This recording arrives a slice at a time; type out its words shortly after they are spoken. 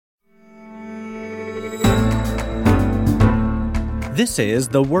This is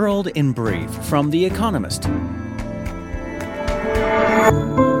The World in Brief from The Economist.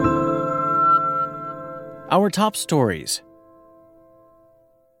 Our top stories.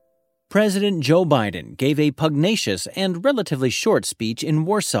 President Joe Biden gave a pugnacious and relatively short speech in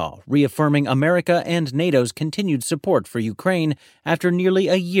Warsaw, reaffirming America and NATO's continued support for Ukraine after nearly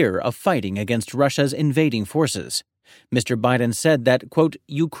a year of fighting against Russia's invading forces. Mr. Biden said that, quote,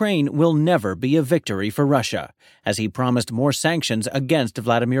 Ukraine will never be a victory for Russia, as he promised more sanctions against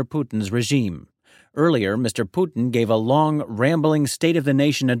Vladimir Putin's regime. Earlier, Mr. Putin gave a long, rambling State of the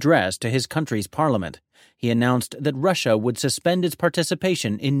Nation address to his country's parliament. He announced that Russia would suspend its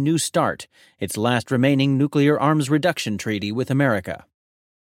participation in New START, its last remaining nuclear arms reduction treaty with America.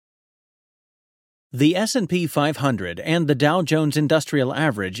 The S&P 500 and the Dow Jones Industrial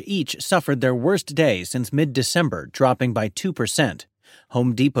Average each suffered their worst day since mid-December, dropping by 2%.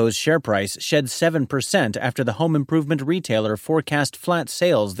 Home Depot's share price shed 7% after the home improvement retailer forecast flat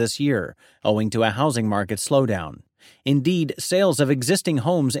sales this year, owing to a housing market slowdown. Indeed, sales of existing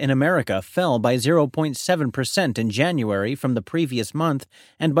homes in America fell by 0.7% in January from the previous month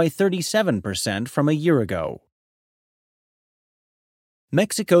and by 37% from a year ago.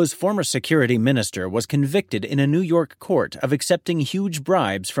 Mexico's former security minister was convicted in a New York court of accepting huge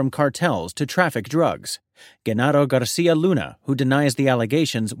bribes from cartels to traffic drugs. Genaro Garcia Luna, who denies the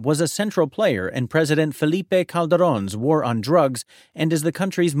allegations, was a central player in President Felipe Calderón's war on drugs and is the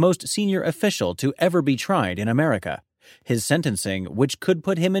country's most senior official to ever be tried in America. His sentencing, which could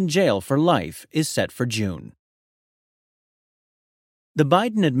put him in jail for life, is set for June. The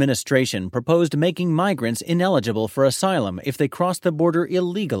Biden administration proposed making migrants ineligible for asylum if they cross the border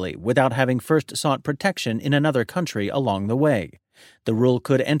illegally without having first sought protection in another country along the way. The rule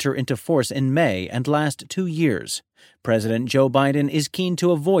could enter into force in May and last 2 years. President Joe Biden is keen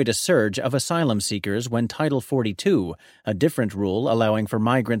to avoid a surge of asylum seekers when Title 42, a different rule allowing for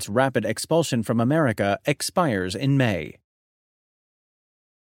migrants' rapid expulsion from America, expires in May.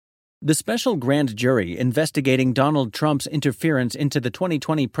 The special grand jury investigating Donald Trump's interference into the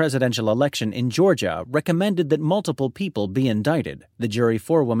 2020 presidential election in Georgia recommended that multiple people be indicted, the jury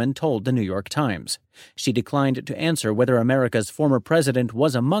forewoman told the New York Times. She declined to answer whether America's former president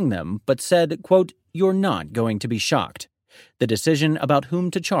was among them, but said, quote, "You're not going to be shocked." The decision about whom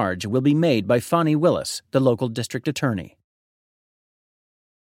to charge will be made by Fani Willis, the local district attorney.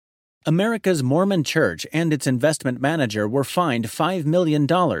 America's Mormon Church and its investment manager were fined $5 million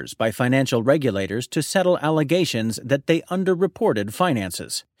by financial regulators to settle allegations that they underreported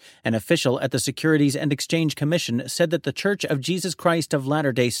finances. An official at the Securities and Exchange Commission said that the Church of Jesus Christ of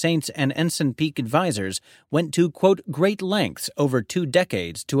Latter-day Saints and Ensign Peak Advisors went to, quote, great lengths over 2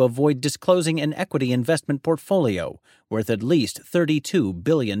 decades to avoid disclosing an equity investment portfolio worth at least $32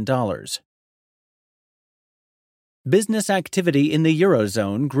 billion. Business activity in the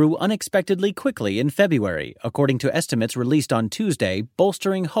Eurozone grew unexpectedly quickly in February, according to estimates released on Tuesday,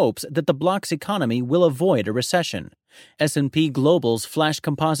 bolstering hopes that the bloc's economy will avoid a recession. S&P Global's Flash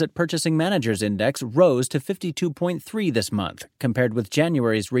Composite Purchasing Managers Index rose to 52.3 this month, compared with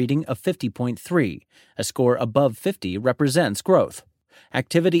January's reading of 50.3. A score above 50 represents growth.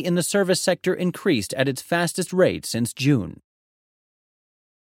 Activity in the service sector increased at its fastest rate since June.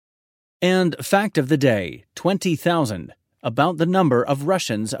 And fact of the day, 20,000, about the number of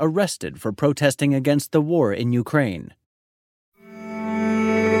Russians arrested for protesting against the war in Ukraine.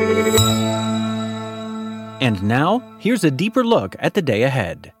 And now, here's a deeper look at the day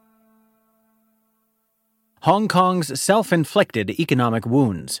ahead. Hong Kong's self-inflicted economic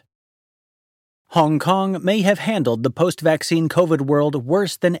wounds. Hong Kong may have handled the post-vaccine COVID world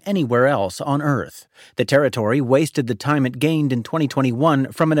worse than anywhere else on Earth. The territory wasted the time it gained in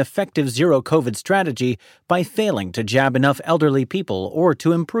 2021 from an effective zero-COVID strategy by failing to jab enough elderly people or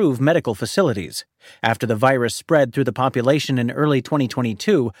to improve medical facilities. After the virus spread through the population in early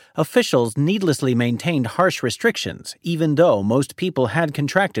 2022, officials needlessly maintained harsh restrictions, even though most people had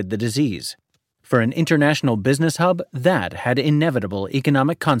contracted the disease. For an international business hub, that had inevitable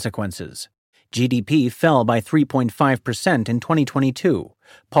economic consequences. GDP fell by 3.5% in 2022.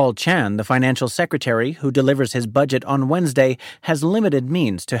 Paul Chan, the financial secretary who delivers his budget on Wednesday, has limited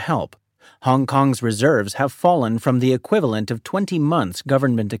means to help. Hong Kong's reserves have fallen from the equivalent of 20 months'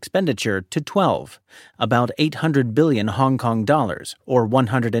 government expenditure to 12, about 800 billion Hong Kong dollars, or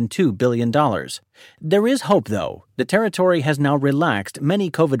 $102 billion. There is hope, though. The territory has now relaxed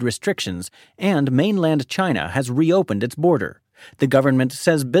many COVID restrictions, and mainland China has reopened its border. The government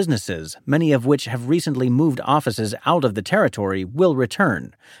says businesses, many of which have recently moved offices out of the territory, will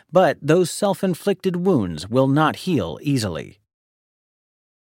return, but those self-inflicted wounds will not heal easily.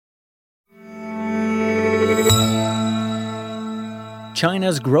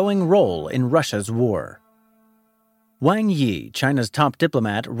 China's growing role in Russia's war. Wang Yi, China's top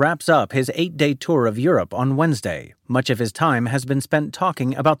diplomat, wraps up his 8-day tour of Europe on Wednesday. Much of his time has been spent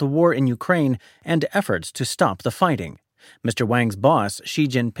talking about the war in Ukraine and efforts to stop the fighting. Mr. Wang's boss, Xi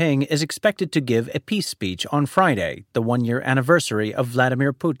Jinping, is expected to give a peace speech on Friday, the one-year anniversary of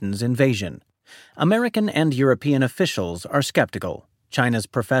Vladimir Putin's invasion. American and European officials are skeptical. China's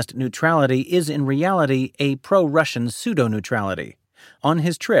professed neutrality is in reality a pro-Russian pseudo-neutrality. On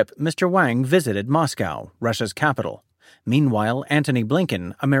his trip, Mr. Wang visited Moscow, Russia's capital. Meanwhile, Antony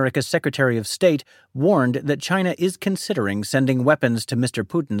Blinken, America's Secretary of State, warned that China is considering sending weapons to Mr.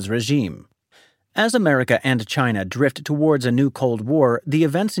 Putin's regime. As America and China drift towards a new Cold War, the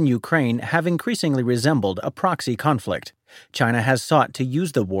events in Ukraine have increasingly resembled a proxy conflict. China has sought to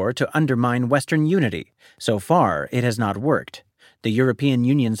use the war to undermine Western unity. So far, it has not worked. The European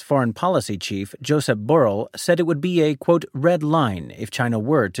Union's foreign policy chief, Josep Borrell, said it would be a, quote, red line if China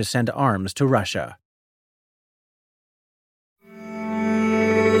were to send arms to Russia.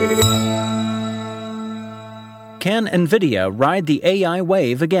 Can NVIDIA ride the AI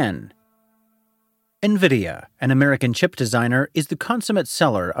wave again? NVIDIA, an American chip designer, is the consummate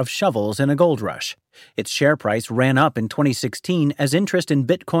seller of shovels in a gold rush. Its share price ran up in 2016 as interest in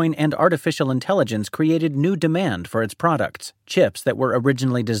Bitcoin and artificial intelligence created new demand for its products, chips that were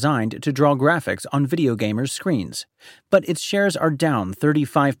originally designed to draw graphics on video gamers' screens. But its shares are down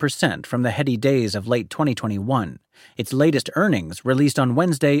 35% from the heady days of late 2021. Its latest earnings, released on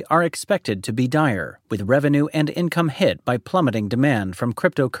Wednesday, are expected to be dire, with revenue and income hit by plummeting demand from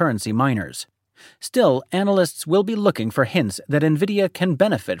cryptocurrency miners. Still, analysts will be looking for hints that NVIDIA can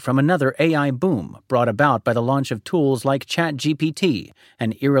benefit from another AI boom brought about by the launch of tools like ChatGPT,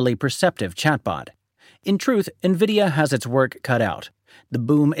 an eerily perceptive chatbot. In truth, NVIDIA has its work cut out. The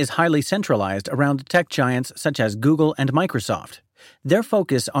boom is highly centralized around tech giants such as Google and Microsoft. Their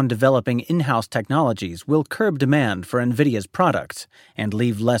focus on developing in-house technologies will curb demand for NVIDIA's products and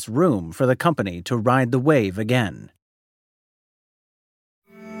leave less room for the company to ride the wave again.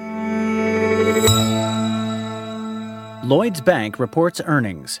 Lloyds Bank reports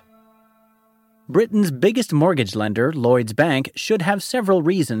earnings. Britain's biggest mortgage lender, Lloyds Bank, should have several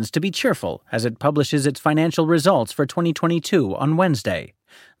reasons to be cheerful as it publishes its financial results for 2022 on Wednesday.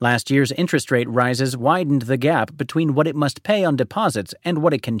 Last year's interest rate rises widened the gap between what it must pay on deposits and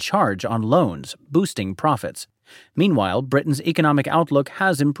what it can charge on loans, boosting profits. Meanwhile, Britain's economic outlook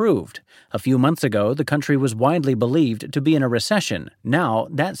has improved. A few months ago, the country was widely believed to be in a recession. Now,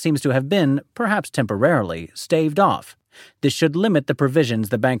 that seems to have been, perhaps temporarily, staved off. This should limit the provisions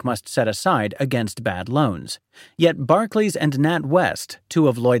the bank must set aside against bad loans. Yet Barclays and NatWest, two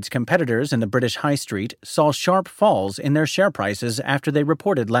of Lloyd's competitors in the British High Street, saw sharp falls in their share prices after they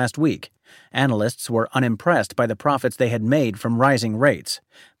reported last week. Analysts were unimpressed by the profits they had made from rising rates.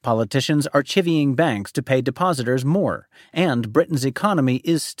 Politicians are chivying banks to pay depositors more, and Britain's economy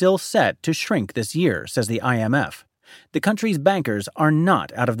is still set to shrink this year, says the IMF. The country's bankers are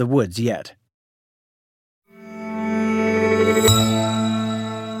not out of the woods yet.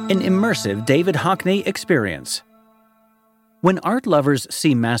 An immersive David Hockney experience. When art lovers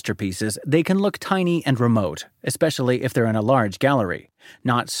see masterpieces, they can look tiny and remote, especially if they're in a large gallery.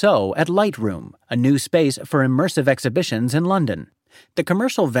 Not so at Lightroom, a new space for immersive exhibitions in London. The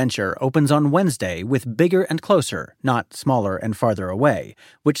commercial venture opens on Wednesday with Bigger and Closer, not Smaller and Farther Away,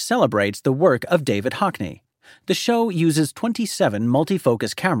 which celebrates the work of David Hockney. The show uses 27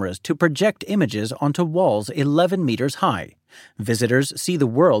 multi-focus cameras to project images onto walls 11 meters high. Visitors see the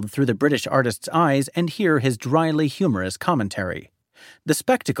world through the British artist's eyes and hear his dryly humorous commentary. The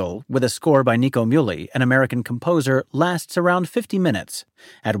spectacle, with a score by Nico Muhly, an American composer, lasts around 50 minutes.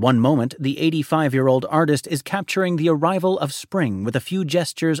 At one moment, the 85-year-old artist is capturing the arrival of spring with a few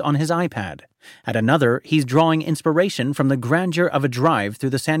gestures on his iPad. At another, he's drawing inspiration from the grandeur of a drive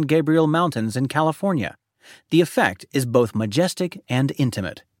through the San Gabriel Mountains in California. The effect is both majestic and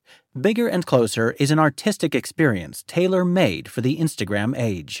intimate. Bigger and Closer is an artistic experience tailor-made for the Instagram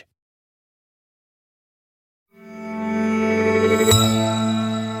age.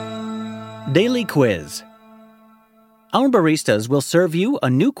 Daily Quiz. Our baristas will serve you a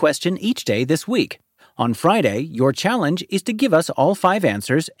new question each day this week. On Friday, your challenge is to give us all 5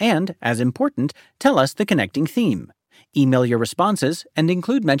 answers and, as important, tell us the connecting theme. Email your responses and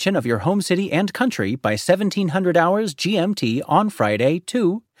include mention of your home city and country by 1700 hours GMT on Friday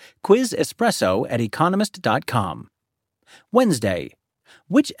to quizespresso@economist.com. Wednesday.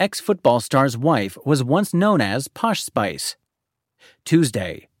 Which ex-football star's wife was once known as Posh Spice?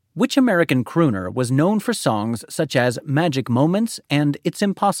 Tuesday. Which American crooner was known for songs such as Magic Moments and It's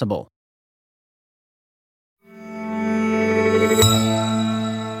Impossible?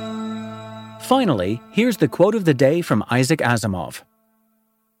 Finally, here's the quote of the day from Isaac Asimov.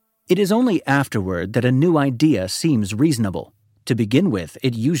 It is only afterward that a new idea seems reasonable. To begin with,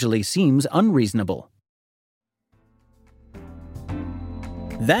 it usually seems unreasonable.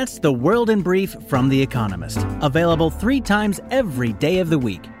 That's The World in Brief from The Economist, available 3 times every day of the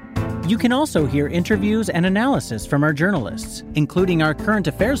week. You can also hear interviews and analysis from our journalists, including our current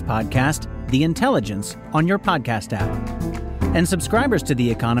affairs podcast, The Intelligence, on your podcast app. And subscribers to The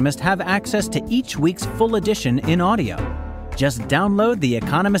Economist have access to each week's full edition in audio. Just download The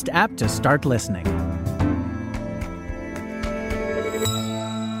Economist app to start listening.